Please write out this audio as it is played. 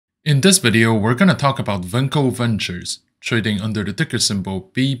In this video, we're going to talk about Vinco Ventures, trading under the ticker symbol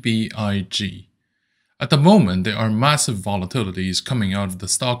BBIG. At the moment, there are massive volatilities coming out of the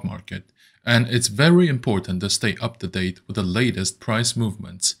stock market, and it's very important to stay up to date with the latest price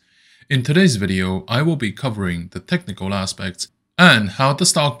movements. In today's video, I will be covering the technical aspects and how the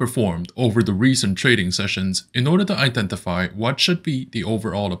stock performed over the recent trading sessions in order to identify what should be the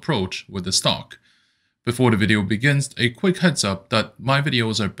overall approach with the stock. Before the video begins, a quick heads up that my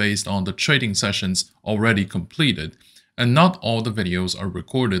videos are based on the trading sessions already completed, and not all the videos are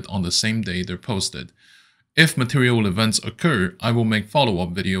recorded on the same day they're posted. If material events occur, I will make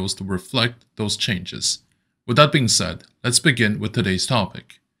follow-up videos to reflect those changes. With that being said, let's begin with today's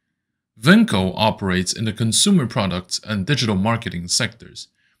topic. Vinco operates in the consumer products and digital marketing sectors.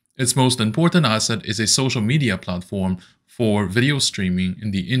 Its most important asset is a social media platform for video streaming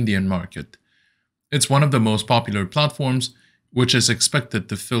in the Indian market. It's one of the most popular platforms, which is expected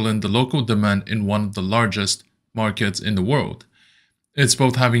to fill in the local demand in one of the largest markets in the world. It's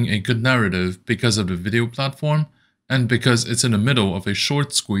both having a good narrative because of the video platform and because it's in the middle of a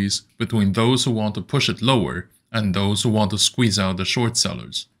short squeeze between those who want to push it lower and those who want to squeeze out the short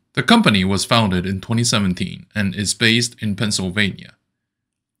sellers. The company was founded in 2017 and is based in Pennsylvania.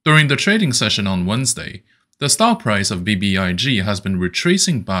 During the trading session on Wednesday, the stock price of BBIG has been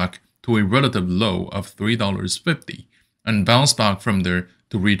retracing back to a relative low of $3.50 and bounced back from there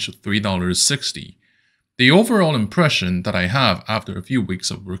to reach $3.60. The overall impression that I have after a few weeks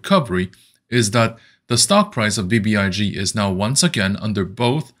of recovery is that the stock price of BBIG is now once again under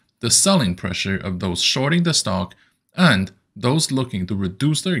both the selling pressure of those shorting the stock and those looking to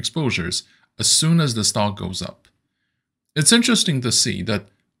reduce their exposures as soon as the stock goes up. It's interesting to see that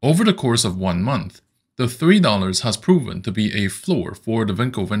over the course of 1 month, the $3 has proven to be a floor for the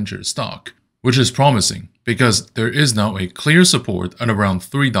Vinco Ventures stock, which is promising because there is now a clear support at around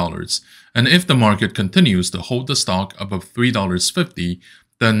 $3, and if the market continues to hold the stock above $3.50,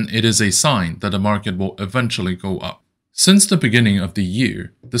 then it is a sign that the market will eventually go up. Since the beginning of the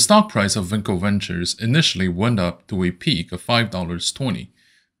year, the stock price of Vinco Ventures initially went up to a peak of $5.20,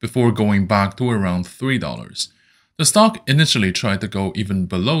 before going back to around $3. The stock initially tried to go even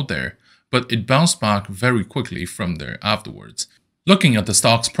below there, but it bounced back very quickly from there afterwards. Looking at the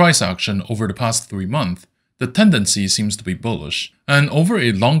stock's price action over the past 3 months, the tendency seems to be bullish, and over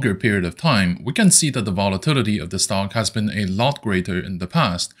a longer period of time, we can see that the volatility of the stock has been a lot greater in the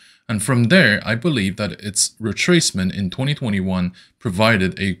past, and from there, I believe that its retracement in 2021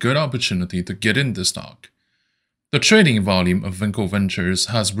 provided a good opportunity to get in the stock. The trading volume of Vinco Ventures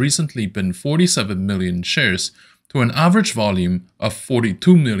has recently been 47 million shares, to an average volume of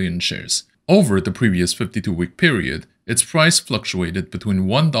 42 million shares. Over the previous 52-week period, its price fluctuated between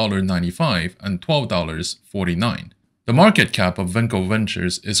 $1.95 and $12.49. The market cap of Vinco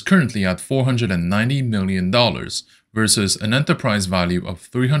Ventures is currently at $490 million versus an enterprise value of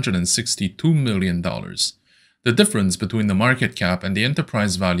 $362 million. The difference between the market cap and the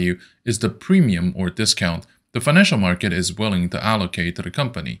enterprise value is the premium or discount the financial market is willing to allocate to the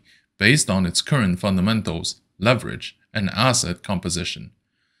company based on its current fundamentals, leverage, and asset composition.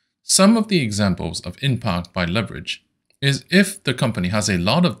 Some of the examples of impact by leverage is if the company has a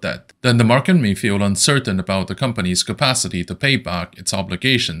lot of debt, then the market may feel uncertain about the company's capacity to pay back its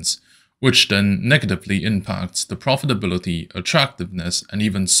obligations, which then negatively impacts the profitability, attractiveness, and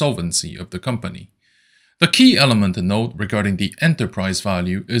even solvency of the company. The key element to note regarding the enterprise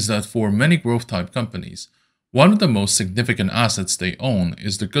value is that for many growth-type companies, one of the most significant assets they own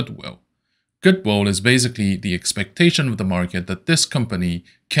is the goodwill. Goodwill is basically the expectation of the market that this company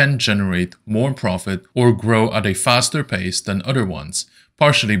can generate more profit or grow at a faster pace than other ones,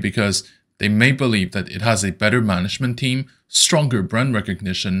 partially because they may believe that it has a better management team, stronger brand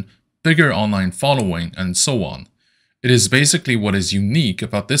recognition, bigger online following, and so on. It is basically what is unique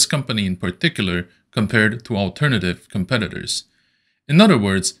about this company in particular compared to alternative competitors. In other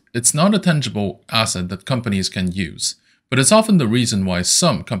words, it's not a tangible asset that companies can use. But it's often the reason why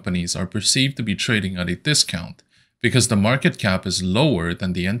some companies are perceived to be trading at a discount, because the market cap is lower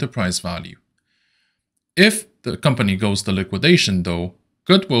than the enterprise value. If the company goes to liquidation though,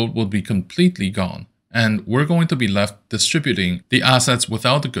 goodwill will be completely gone, and we're going to be left distributing the assets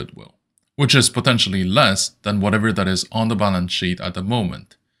without the goodwill, which is potentially less than whatever that is on the balance sheet at the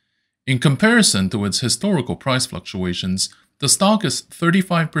moment. In comparison to its historical price fluctuations, the stock is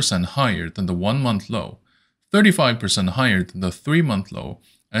 35% higher than the 1-month low, 35% higher than the 3-month low,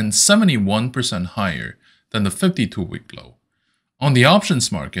 and 71% higher than the 52-week low. On the options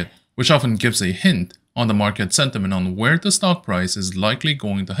market, which often gives a hint on the market sentiment on where the stock price is likely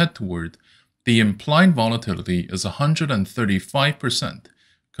going to head toward, the implied volatility is 135%,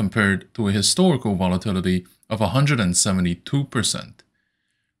 compared to a historical volatility of 172%.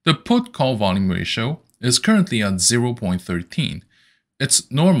 The put-call volume ratio is currently at 0.13.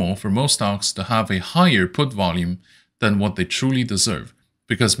 It's normal for most stocks to have a higher put volume than what they truly deserve,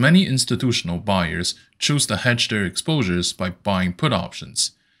 because many institutional buyers choose to hedge their exposures by buying put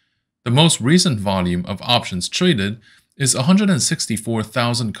options. The most recent volume of options traded is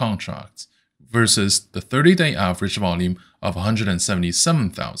 164,000 contracts versus the 30-day average volume of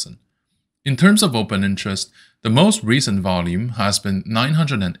 177,000. In terms of open interest, the most recent volume has been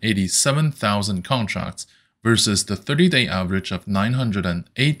 987,000 contracts versus the 30-day average of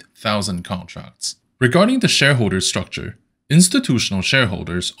 908,000 contracts. Regarding the shareholder structure, institutional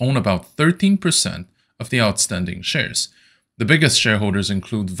shareholders own about 13% of the outstanding shares. The biggest shareholders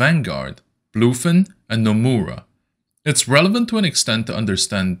include Vanguard, Bluefin, and Nomura. It's relevant to an extent to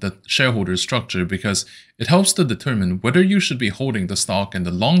understand the shareholder structure because it helps to determine whether you should be holding the stock in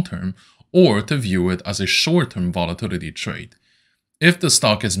the long term or to view it as a short-term volatility trade. If the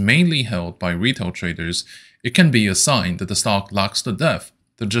stock is mainly held by retail traders, it can be a sign that the stock lacks the depth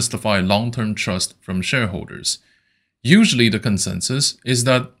to justify long-term trust from shareholders. Usually the consensus is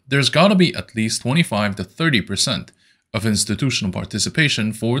that there's gotta be at least 25 to 30% of institutional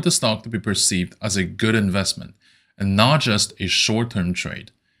participation for the stock to be perceived as a good investment and not just a short-term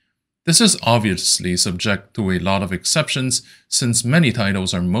trade. This is obviously subject to a lot of exceptions since many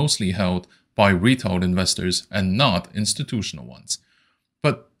titles are mostly held by retail investors and not institutional ones.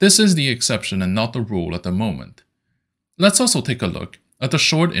 But this is the exception and not the rule at the moment. Let's also take a look at the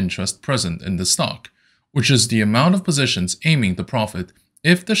short interest present in the stock, which is the amount of positions aiming to profit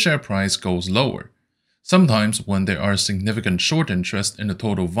if the share price goes lower. Sometimes when there are significant short interest in the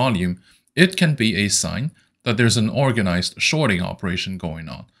total volume, it can be a sign that there's an organized shorting operation going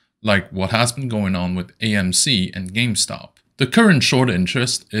on, like what has been going on with AMC and GameStop. The current short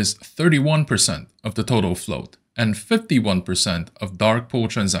interest is 31% of the total float and 51% of dark pool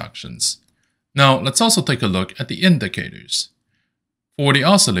transactions. Now let's also take a look at the indicators. For the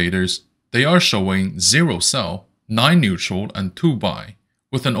oscillators, they are showing 0 sell, 9 neutral, and 2 buy,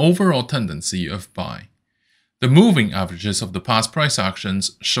 with an overall tendency of buy. The moving averages of the past price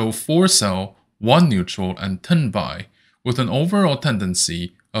actions show 4 sell, 1 neutral, and 10 buy, with an overall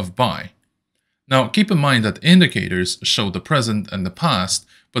tendency of buy. Now keep in mind that indicators show the present and the past,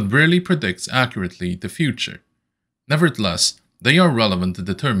 but rarely predicts accurately the future. Nevertheless, they are relevant to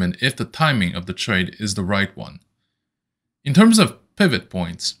determine if the timing of the trade is the right one. In terms of pivot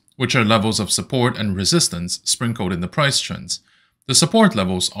points, which are levels of support and resistance sprinkled in the price trends, the support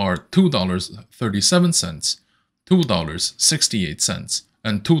levels are $2.37, $2.68,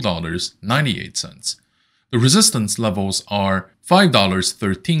 and $2.98. The resistance levels are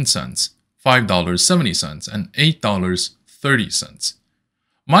 $5.13, $5.70, and $8.30.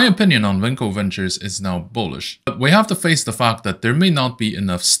 My opinion on Vinco Ventures is now bullish, but we have to face the fact that there may not be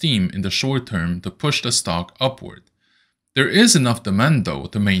enough steam in the short term to push the stock upward. There is enough demand though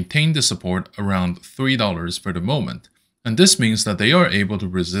to maintain the support around $3 for the moment, and this means that they are able to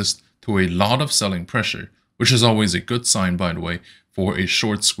resist to a lot of selling pressure, which is always a good sign, by the way, for a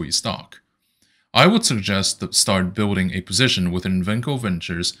short squeeze stock. I would suggest to start building a position within Vinco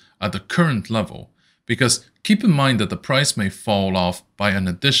Ventures at the current level, because keep in mind that the price may fall off by an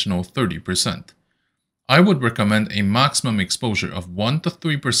additional 30%. I would recommend a maximum exposure of 1 to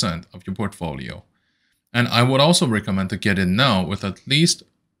 3% of your portfolio. And I would also recommend to get in now with at least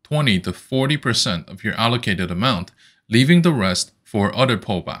 20 to 40% of your allocated amount, leaving the rest for other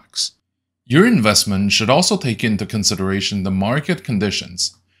pullbacks. Your investment should also take into consideration the market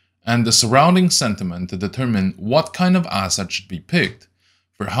conditions and the surrounding sentiment to determine what kind of asset should be picked,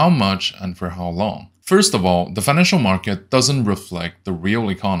 for how much and for how long. First of all, the financial market doesn't reflect the real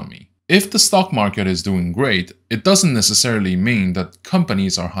economy. If the stock market is doing great, it doesn't necessarily mean that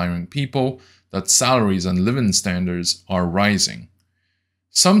companies are hiring people, that salaries and living standards are rising.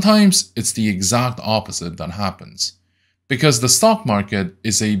 Sometimes it's the exact opposite that happens, because the stock market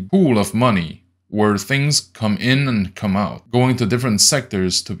is a pool of money where things come in and come out, going to different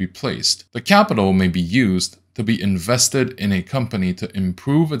sectors to be placed. The capital may be used to be invested in a company to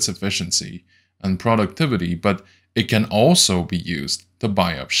improve its efficiency and productivity, but it can also be used to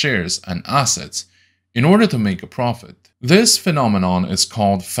buy up shares and assets in order to make a profit. This phenomenon is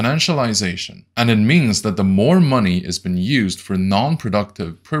called financialization, and it means that the more money is being used for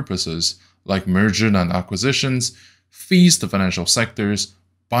non-productive purposes like merger and acquisitions, fees to financial sectors,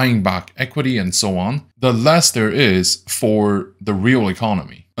 buying back equity, and so on, the less there is for the real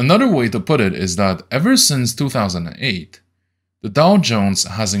economy. Another way to put it is that ever since 2008, the Dow Jones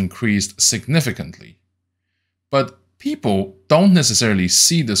has increased significantly. But people don't necessarily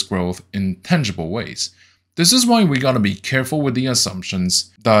see this growth in tangible ways. This is why we gotta be careful with the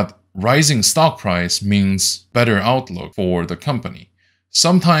assumptions that rising stock price means better outlook for the company.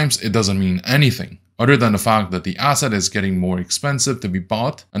 Sometimes it doesn't mean anything other than the fact that the asset is getting more expensive to be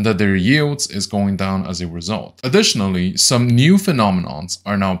bought and that their yields is going down as a result. Additionally, some new phenomenons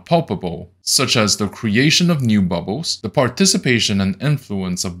are now palpable, such as the creation of new bubbles, the participation and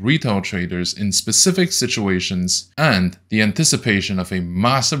influence of retail traders in specific situations, and the anticipation of a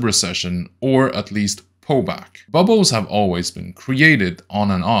massive recession or at least pullback. Bubbles have always been created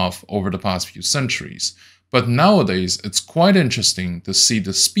on and off over the past few centuries, but nowadays it's quite interesting to see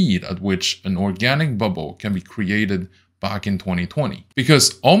the speed at which an organic bubble can be created back in 2020.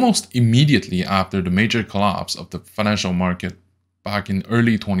 Because almost immediately after the major collapse of the financial market back in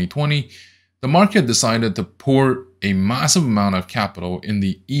early 2020, the market decided to pour a massive amount of capital in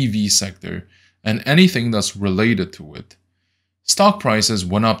the EV sector and anything that's related to it. Stock prices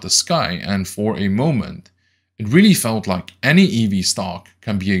went up the sky, and for a moment, it really felt like any EV stock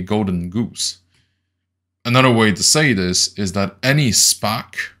can be a golden goose. Another way to say this is that any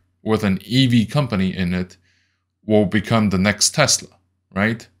SPAC with an EV company in it will become the next Tesla,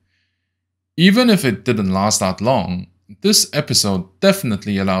 right? Even if it didn't last that long, this episode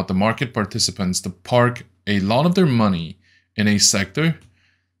definitely allowed the market participants to park a lot of their money in a sector,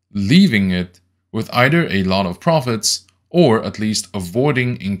 leaving it with either a lot of profits or at least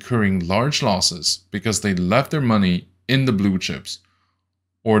avoiding incurring large losses because they left their money in the blue chips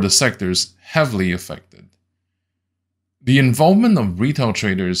or the sectors heavily affected. The involvement of retail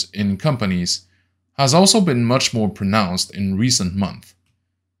traders in companies has also been much more pronounced in recent months,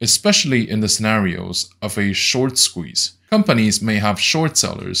 especially in the scenarios of a short squeeze. Companies may have short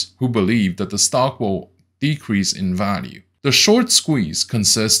sellers who believe that the stock will decrease in value. The short squeeze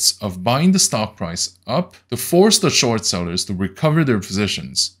consists of buying the stock price up to force the short sellers to recover their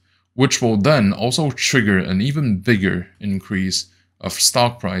positions, which will then also trigger an even bigger increase of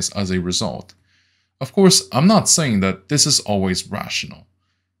stock price as a result. Of course, I'm not saying that this is always rational.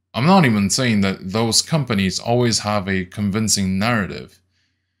 I'm not even saying that those companies always have a convincing narrative.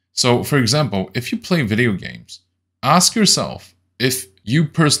 So, for example, if you play video games, ask yourself if you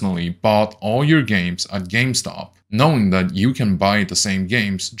personally bought all your games at GameStop, knowing that you can buy the same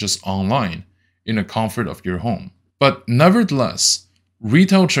games just online in the comfort of your home. But nevertheless,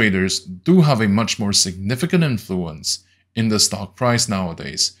 retail traders do have a much more significant influence in the stock price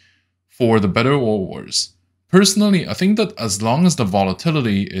nowadays, for the better or worse. Personally, I think that as long as the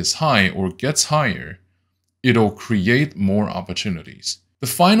volatility is high or gets higher, it'll create more opportunities. The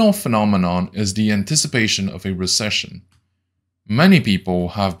final phenomenon is the anticipation of a recession. Many people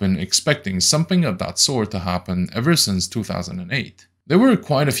have been expecting something of that sort to happen ever since 2008. There were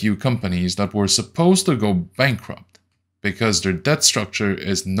quite a few companies that were supposed to go bankrupt because their debt structure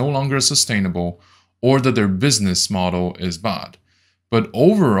is no longer sustainable or that their business model is bad. But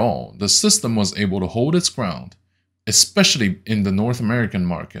overall, the system was able to hold its ground, especially in the North American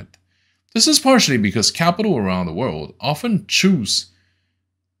market. This is partially because capital around the world often choose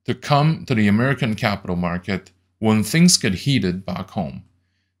to come to the American capital market when things get heated back home.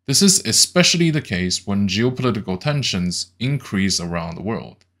 This is especially the case when geopolitical tensions increase around the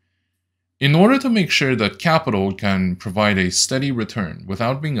world. In order to make sure that capital can provide a steady return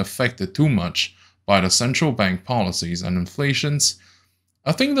without being affected too much by the central bank policies and inflations,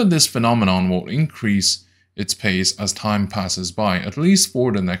 I think that this phenomenon will increase its pace as time passes by, at least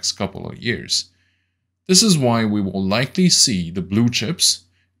for the next couple of years. This is why we will likely see the blue chips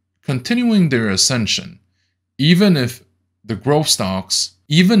continuing their ascension, even if for the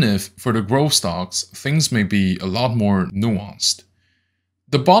growth stocks, things may be a lot more nuanced.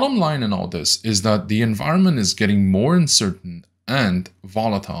 The bottom line in all this is that the environment is getting more uncertain and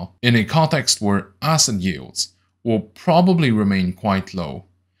volatile in a context where asset yields will probably remain quite low,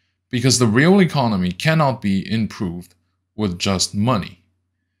 because the real economy cannot be improved with just money.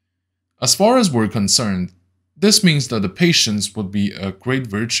 As far as we're concerned, this means that the patience would be a great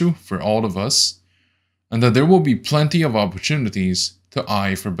virtue for all of us, and that there will be plenty of opportunities to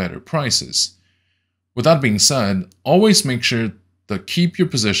eye for better prices. With that being said, always make sure to keep your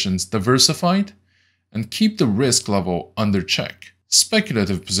positions diversified and keep the risk level under check.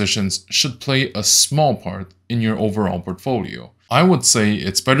 Speculative positions should play a small part in your overall portfolio. I would say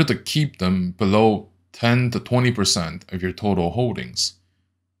it's better to keep them below 10 to 20% of your total holdings.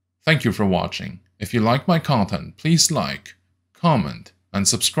 Thank you for watching. If you like my content, please like, comment, and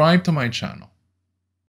subscribe to my channel.